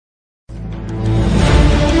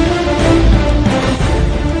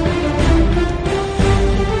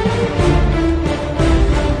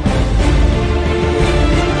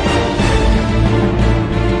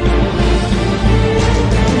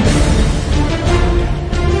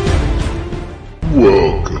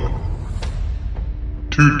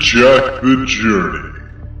to Jack the Journey.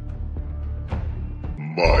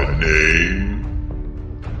 My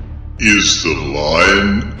name is the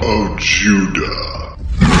Lion of Judah.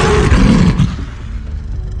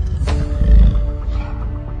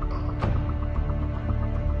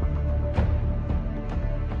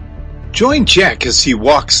 Join Jack as he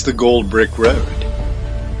walks the Gold Brick Road.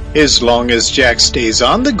 As long as Jack stays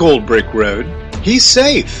on the Gold Brick Road, he's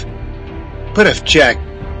safe. But if Jack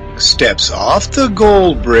steps off the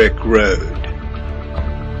Gold Brick Road,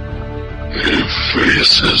 he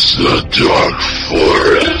faces the dark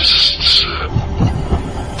forest.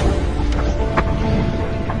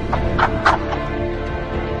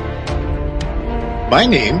 My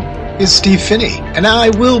name is Steve Finney, and I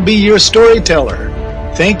will be your storyteller.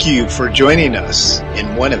 Thank you for joining us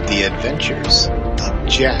in one of the adventures of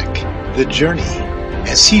Jack the Journey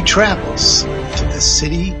as he travels to the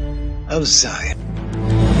city of Zion.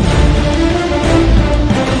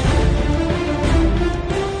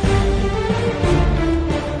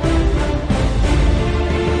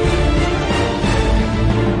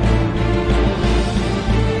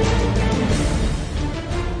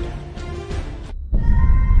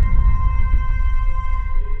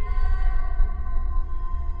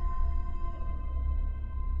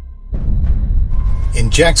 In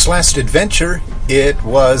Jack's last adventure, it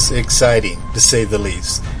was exciting, to say the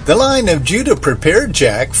least. The Lion of Judah prepared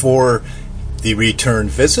Jack for the return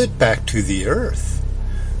visit back to the earth.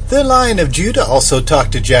 The Lion of Judah also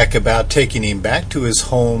talked to Jack about taking him back to his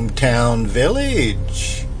hometown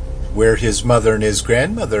village, where his mother and his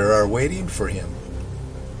grandmother are waiting for him.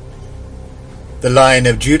 The Lion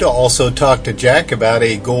of Judah also talked to Jack about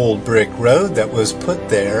a gold brick road that was put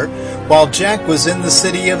there while Jack was in the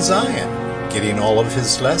city of Zion, getting all of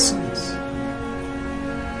his lessons.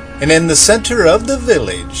 And in the center of the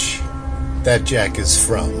village that Jack is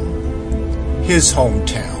from, his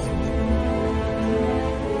hometown,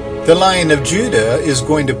 the Lion of Judah is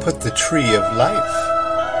going to put the tree of life.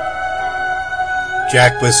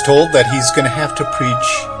 Jack was told that he's going to have to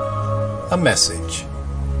preach a message.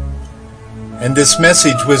 And this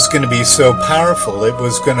message was going to be so powerful, it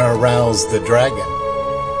was going to arouse the dragon.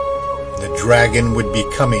 The dragon would be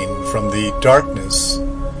coming from the darkness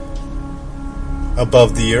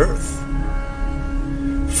above the earth.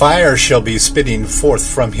 Fire shall be spitting forth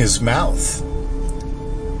from his mouth,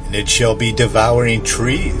 and it shall be devouring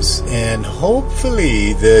trees, and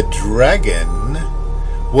hopefully the dragon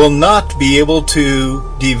will not be able to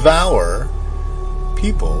devour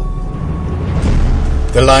people.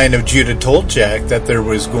 The Lion of Judah told Jack that there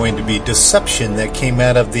was going to be deception that came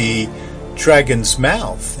out of the dragon's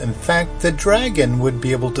mouth. In fact, the dragon would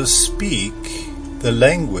be able to speak the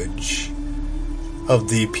language of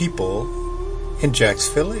the people in Jack's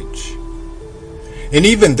village. And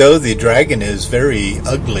even though the dragon is very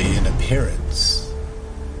ugly in appearance,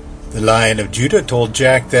 the Lion of Judah told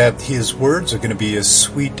Jack that his words are going to be as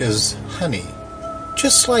sweet as honey,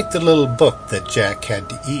 just like the little book that Jack had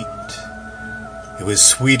to eat. It was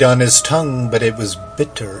sweet on his tongue, but it was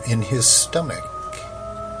bitter in his stomach.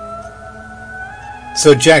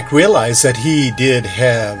 So Jack realized that he did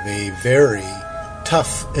have a very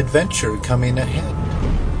tough adventure coming ahead.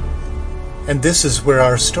 And this is where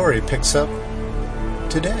our story picks up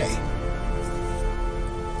today.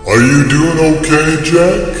 Are you doing okay,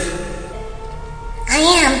 Jack? I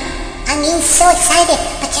am. I'm so excited,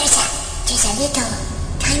 but there's a little,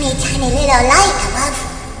 tiny little light above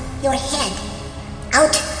your head.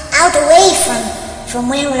 Out away from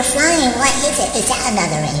where we're flying. What is it? Is that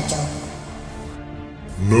another angel?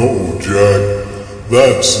 No, Jack,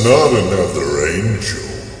 that's not another angel.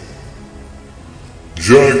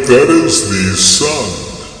 Jack, that is the sun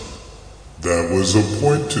that was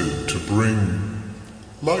appointed to bring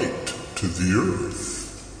light to the earth.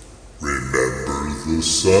 Remember the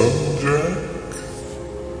sun, Jack?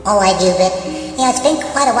 Oh, I do, but it's been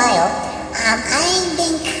quite a while. I've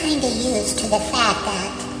been kind of used to the fact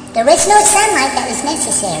that there is no sunlight that was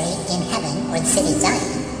necessary in heaven or the city of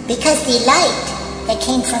Zion, because the light that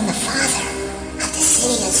came from the Father of the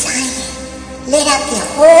city of Zion lit up the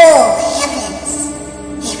whole heavens.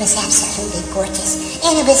 It was absolutely gorgeous,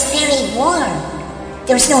 and it was very warm.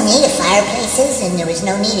 There was no need of fireplaces, and there was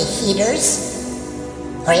no need of heaters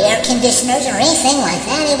or air conditioners or anything like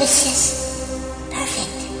that. It was just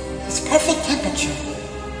perfect. It was perfect temperature.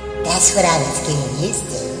 That's what I was getting used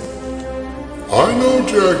to. I know,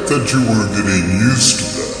 Jack, that you were getting used to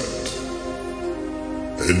that.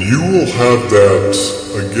 And you will have that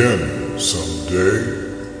again someday.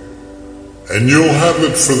 And you'll have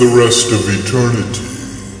it for the rest of eternity.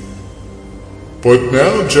 But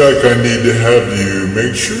now, Jack, I need to have you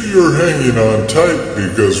make sure you're hanging on tight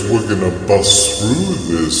because we're going to bust through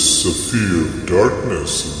this sphere of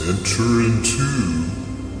darkness and enter into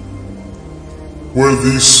where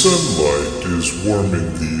the sunlight is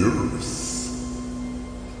warming the earth.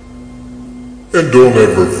 And don't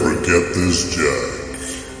ever forget this, Jack.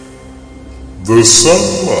 The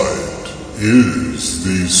sunlight is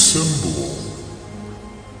the symbol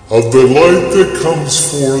of the light that comes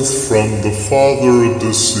forth from the Father of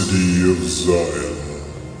the city of Zion,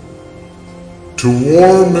 to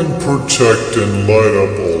warm and protect and light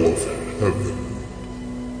up all of heaven.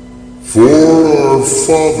 For our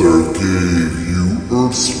Father gave you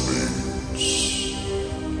earthlings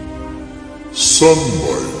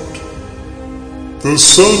sunlight. The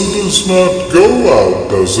sun does not go out,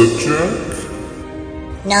 does it, Jack?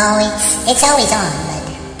 No, it's always on, but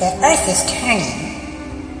the earth is turning.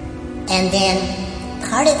 And then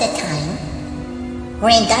part of the time, we're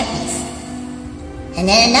in darkness. And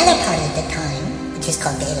then another part of the time, which is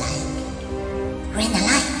called daylight, we're in the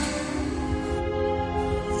light.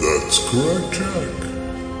 That's correct, Jack.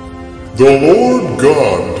 The Lord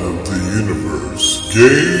God of the universe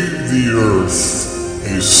gave the earth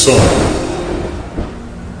a sun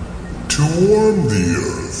to warm the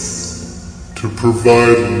earth, to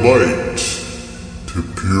provide light, to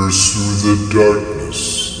pierce through the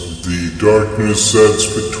darkness that's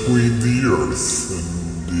between the earth and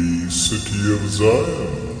the city of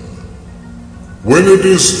Zion. When it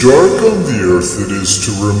is dark on the earth, it is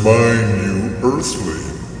to remind you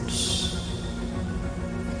earthlings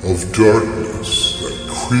of darkness that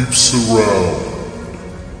creeps around.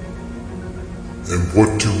 And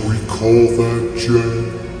what do we call that, Jack?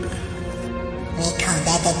 We call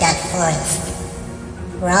that the dark forest,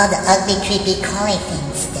 where all the ugly, creepy, crawly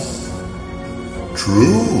things stay.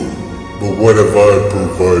 True, but what have I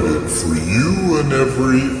provided for you and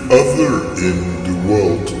every other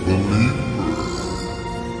indwelt believer?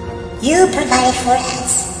 You provided for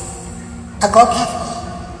us a gold pathway.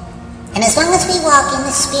 And as long as we walk in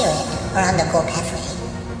the spirit or on the gold pathway,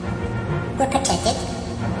 we're protected.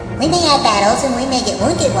 We may have battles and we may get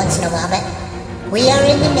wounded once in a while, but we are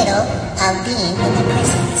in the middle of being in the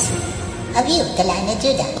presence of you, the Lion of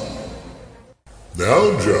Judah.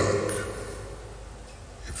 Now, Jack,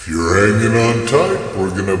 if you're hanging on tight, we're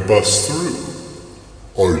gonna bust through.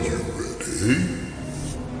 Are you ready?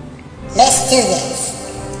 Let's do this.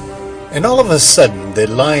 And all of a sudden, the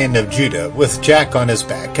Lion of Judah, with Jack on his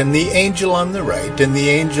back, and the angel on the right, and the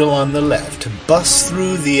angel on the left, bust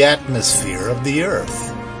through the atmosphere of the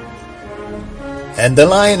earth. And the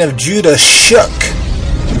Lion of Judah shook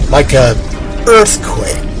like an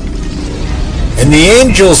earthquake. And the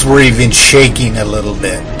angels were even shaking a little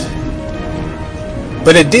bit.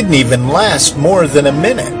 But it didn't even last more than a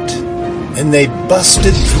minute. And they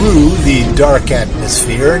busted through the dark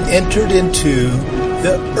atmosphere and entered into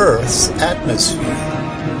the earth's atmosphere.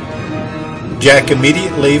 Jack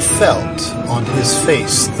immediately felt on his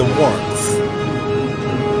face the warmth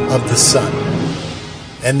of the sun.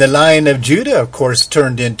 And the Lion of Judah, of course,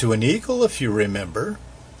 turned into an eagle, if you remember,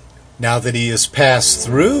 now that he has passed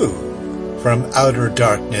through from outer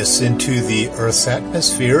darkness into the earth's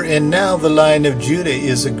atmosphere, and now the Lion of Judah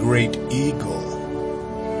is a great eagle.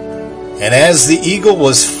 And as the eagle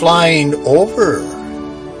was flying over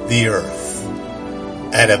the earth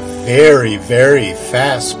at a very, very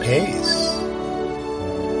fast pace,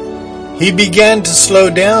 he began to slow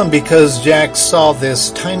down because Jack saw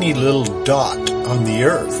this tiny little dot on the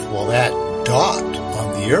earth. Well, that dot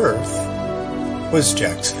on the earth was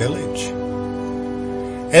Jack's village.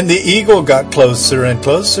 And the eagle got closer and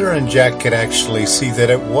closer, and Jack could actually see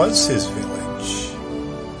that it was his village.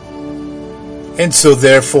 And so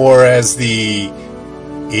therefore, as the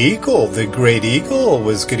eagle, the great eagle,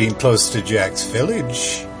 was getting close to Jack's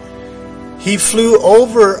village, he flew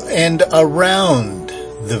over and around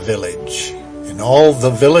the village. And all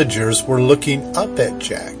the villagers were looking up at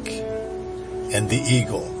Jack and the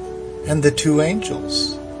eagle and the two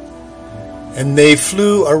angels. And they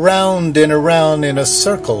flew around and around in a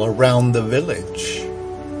circle around the village.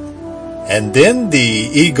 And then the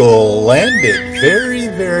eagle landed very,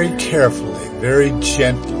 very carefully, very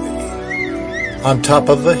gently, on top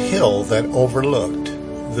of a hill that overlooked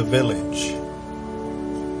the village.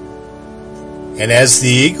 And as the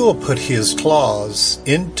eagle put his claws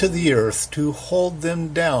into the earth to hold them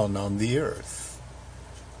down on the earth,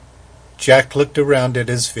 Jack looked around at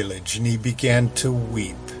his village and he began to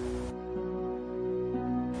weep.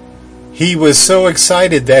 He was so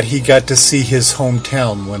excited that he got to see his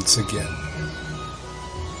hometown once again.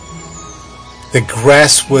 The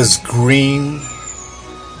grass was green.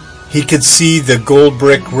 He could see the gold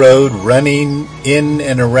brick road running in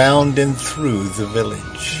and around and through the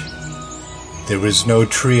village. There was no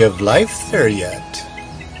tree of life there yet,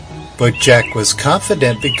 but Jack was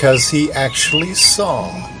confident because he actually saw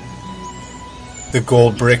the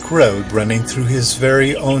gold brick road running through his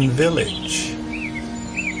very own village.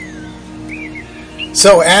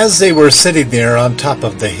 So as they were sitting there on top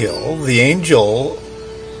of the hill, the angel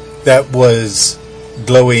that was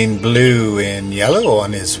glowing blue and yellow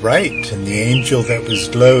on his right, and the angel that was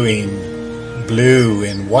glowing blue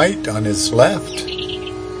and white on his left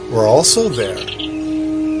were also there.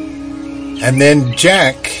 And then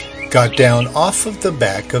Jack got down off of the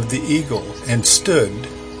back of the eagle and stood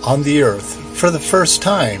on the earth for the first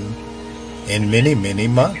time in many, many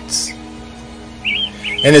months.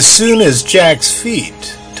 And as soon as Jack's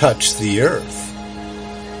feet touched the earth,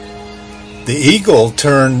 the eagle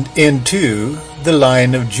turned into the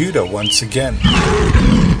Lion of Judah once again.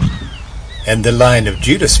 And the Lion of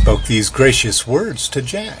Judah spoke these gracious words to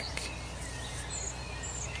Jack.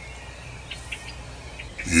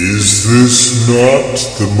 Is this not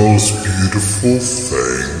the most beautiful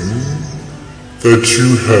thing that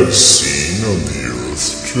you have seen on the earth,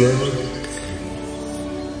 Jack?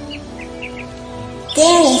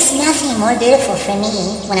 There is nothing more beautiful for me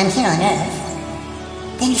when I'm here on Earth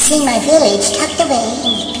than to see my village tucked away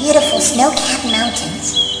in the beautiful snow-capped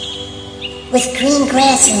mountains, with green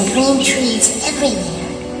grass and green trees everywhere,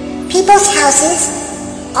 people's houses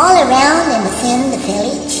all around and within the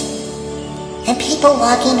village, and people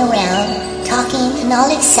walking around, talking and all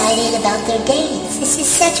excited about their days. This is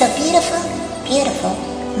such a beautiful, beautiful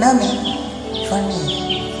moment for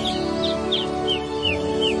me.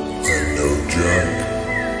 I know, Jack.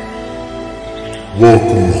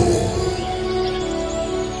 Welcome home.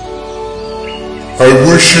 I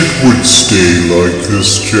wish it would stay like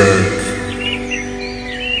this, Jack.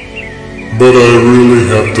 But I really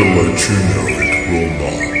have to let you know it will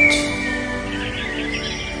not.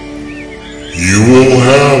 You will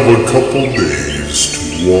have a couple days to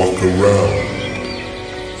walk around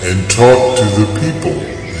and talk to the people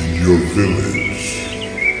in your village.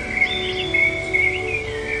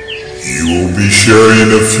 You will be sharing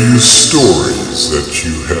a few stories that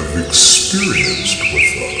you have experienced with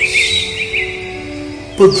us.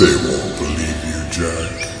 But they won't believe you,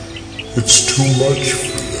 Jack. It's too much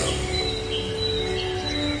for them.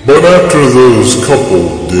 But after those couple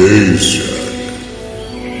days, Jack,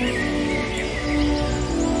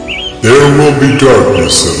 there will be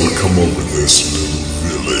darkness that will come over this little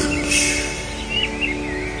village.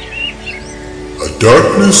 A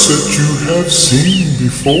darkness that you have seen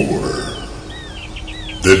before.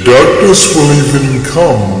 The darkness will even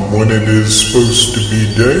come when it is supposed to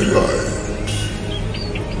be daylight.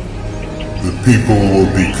 The people will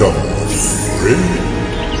become afraid.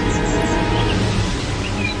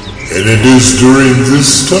 And it is during this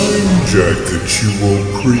time, Jack, that you will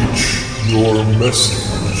preach your message.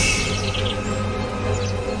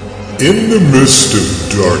 In the midst of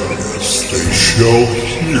darkness, they shall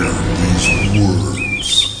hear these words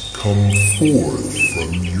come forth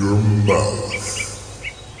from your mouth.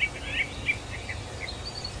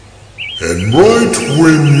 And right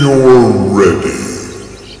when you're ready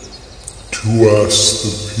to ask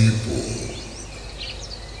the people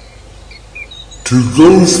to go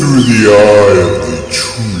through the eye of the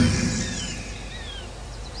tree,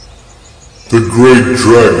 the great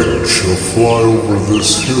dragon shall fly over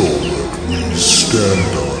this hill that we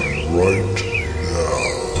stand on right now.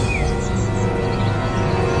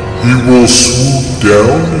 He will swoop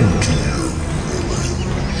down into your village,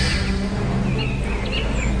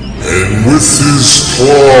 and with his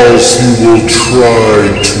claws he will try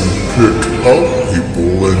to pick up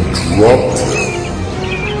people and drop them,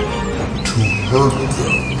 to hurt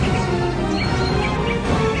them.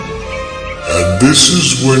 And this is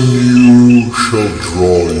when you shall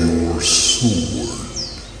draw your sword.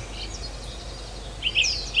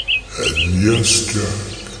 And yes, Jack,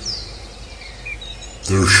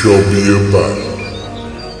 there shall be a battle.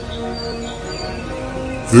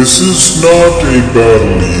 This is not a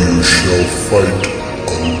battle you shall fight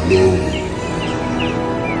alone.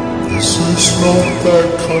 This is not that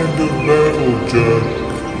kind of battle, Jack.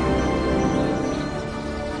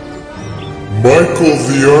 Michael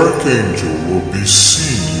the Archangel will be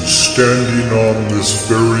seen standing on this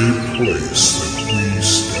very place that we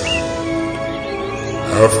stand,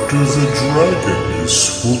 after the dragon is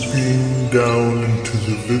swooping down into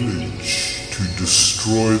the village to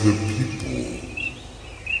destroy the people.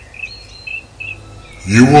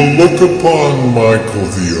 You will look upon Michael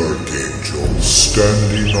the Archangel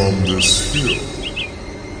standing on this hill,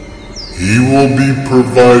 He will be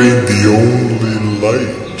providing the only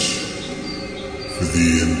light for the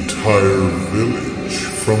entire village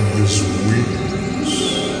from his wings.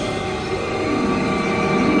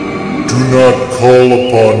 Do not call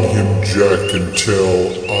upon him, Jack, until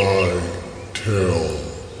I tell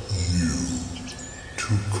you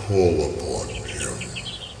to call upon him.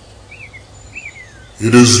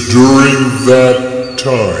 It is during that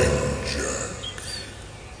time, Jack,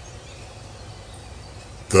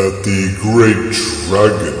 that the great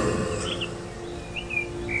dragon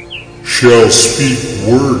shall speak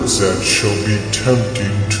words that shall be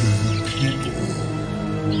tempting to the people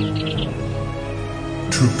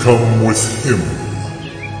to come with him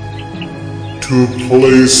to a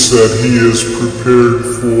place that he has prepared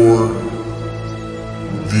for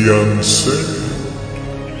the unsaved.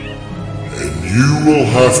 And you will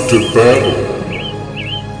have to battle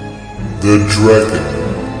the dragon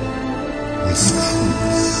with truth.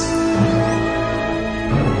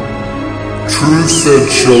 Truth that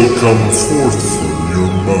shall come forth from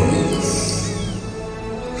your mouth,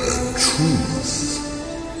 and truth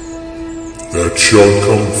that shall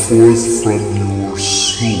come forth from your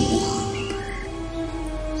sword.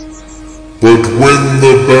 But when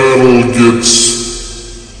the battle gets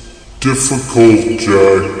difficult,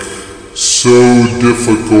 Jack, so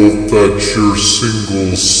difficult that your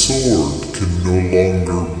single sword can no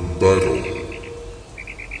longer battle,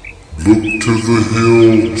 look to the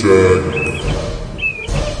hill, Jack.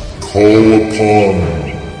 Call upon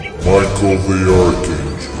Michael the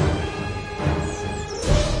Archangel.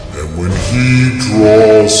 And when he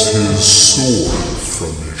draws his sword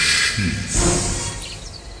from his sheath,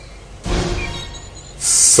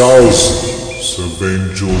 thousands of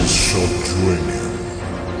angels shall join him,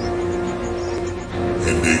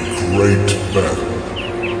 and a great battle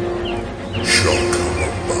shall come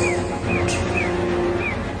about.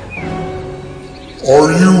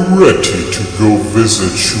 Are you ready to go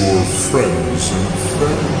visit your friends and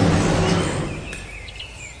family?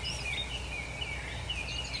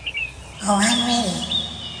 Oh, I'm ready.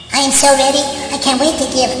 I am so ready. I can't wait to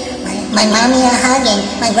give my mommy a hug and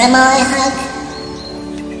my grandma a hug.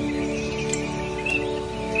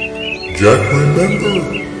 Jack, remember,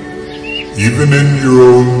 even in your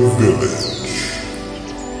own village,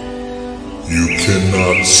 you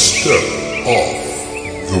cannot step off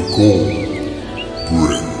the gold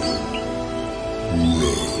brick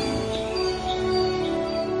road.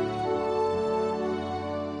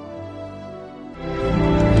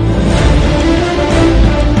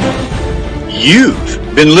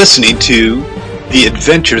 You've been listening to The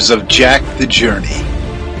Adventures of Jack the Journey.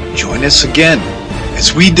 Join us again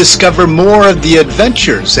as we discover more of the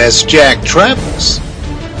adventures as Jack travels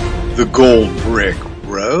the Gold Brick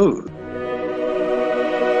Road.